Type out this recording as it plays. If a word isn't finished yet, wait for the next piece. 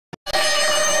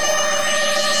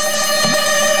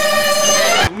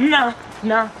na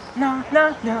na na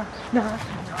na na na na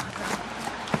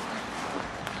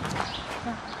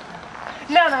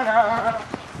na na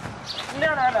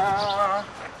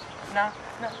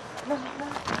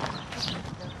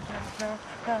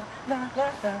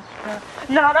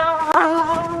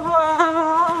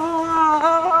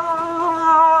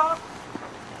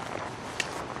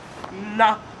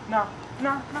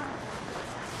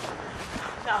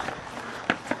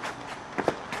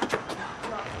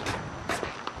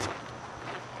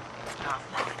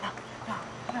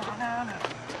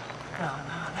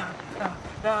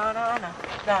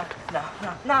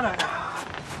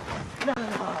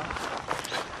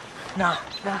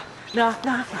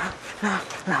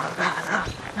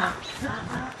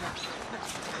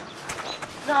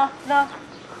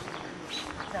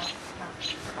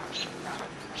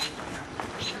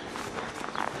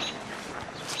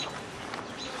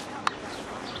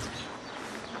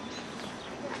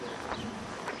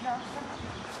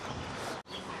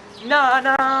na na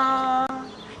na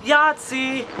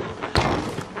Yahtzee.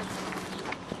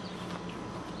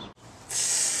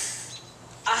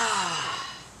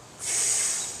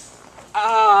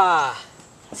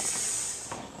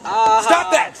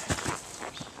 Stop that!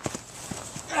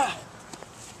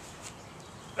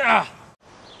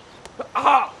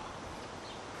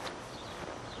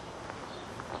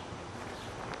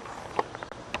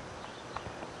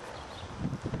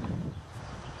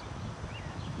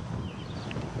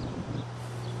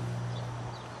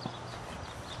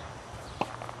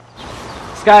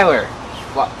 Skylar,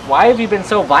 why have you been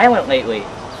so violent lately?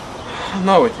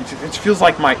 No, it feels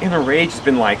like my inner rage has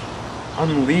been, like,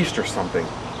 unleashed or something.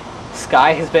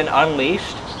 Sky has been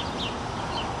unleashed?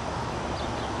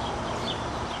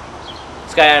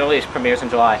 Sky Unleashed premieres in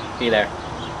July. Be there.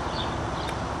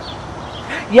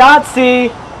 Yahtzee!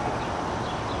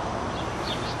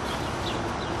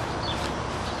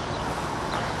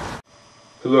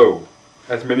 Hello.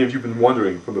 As many of you have been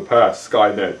wondering from the past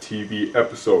SkyNet TV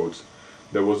episodes,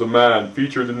 there was a man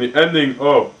featured in the ending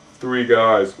of 3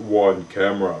 Guys, 1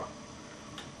 Camera.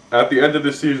 At the end of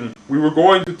this season, we were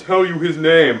going to tell you his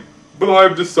name, but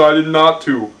I've decided not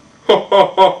to. Ha ha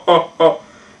ha ha ha.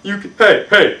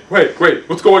 Hey, wait,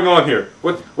 what's going on here?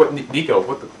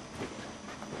 Niko,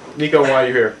 Niko, why are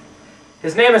you here?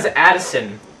 His name is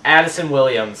Addison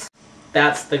Williams.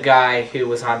 That's the guy who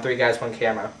was on 3 Guys, 1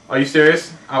 Camera. Are you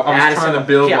serious? I was trying to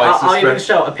build, yeah, like, I'll even suspense.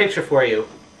 show a picture for you.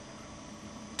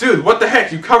 Dude, what the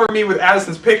heck? You covered me with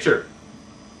Addison's picture.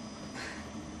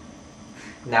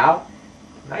 Now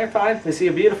you're fine. We see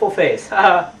a beautiful face.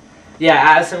 Yeah,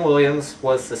 Addison Williams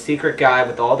was the secret guy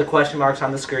with all the question marks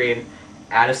on the screen.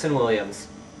 Addison Williams.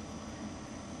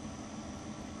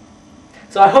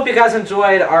 So I hope you guys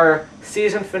enjoyed our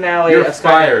season finale You're of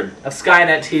fired.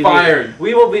 SkyNet TV. Fired.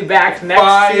 We will be back next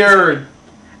Fired.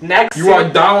 season. You are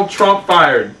Donald Trump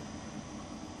fired.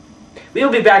 We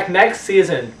will be back next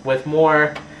season with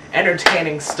more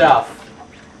entertaining stuff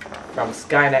from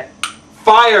SkyNet.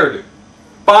 Fired.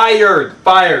 Fired.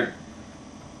 Fired.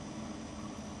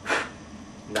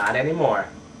 Not anymore.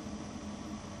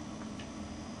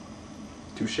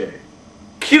 Touche.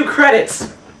 Cue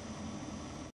credits!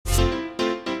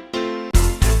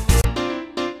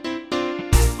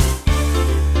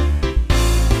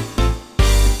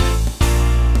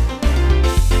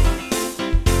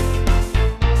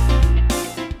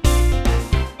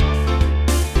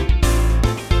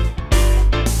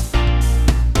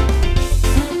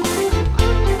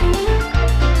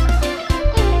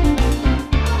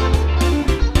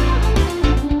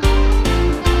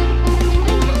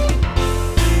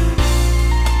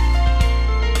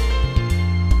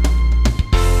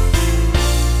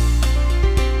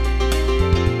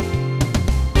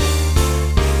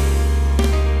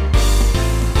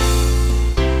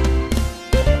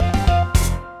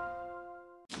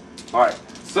 Alright,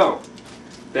 so,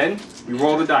 then we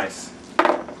roll the dice.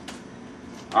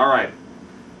 Alright,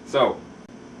 so.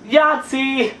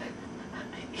 Yahtzee!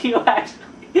 You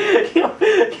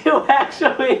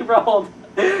actually rolled.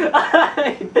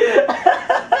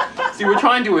 See, we're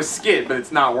trying to do a skit, but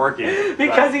it's not working.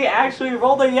 Because he actually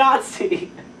rolled a Yahtzee.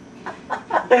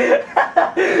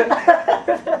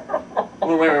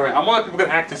 Wait. I want people to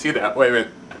actually see that. Wait.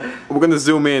 We're gonna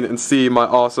zoom in and see my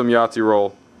awesome Yahtzee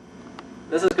roll.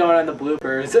 This is going on the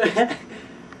bloopers.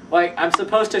 Like, I'm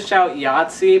supposed to shout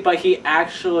Yahtzee, but he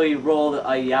actually rolled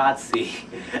a Yahtzee.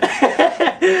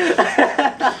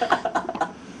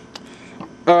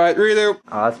 Alright, reader.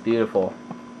 Oh, that's beautiful.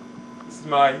 This is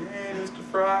my, hey, Mr.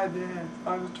 Fry dance.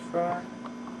 Hi, Mr. Fry.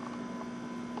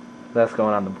 That's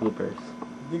going on the bloopers.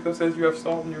 Niko says you have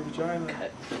salt in your vagina.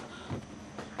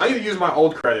 I need to use my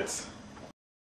old credits.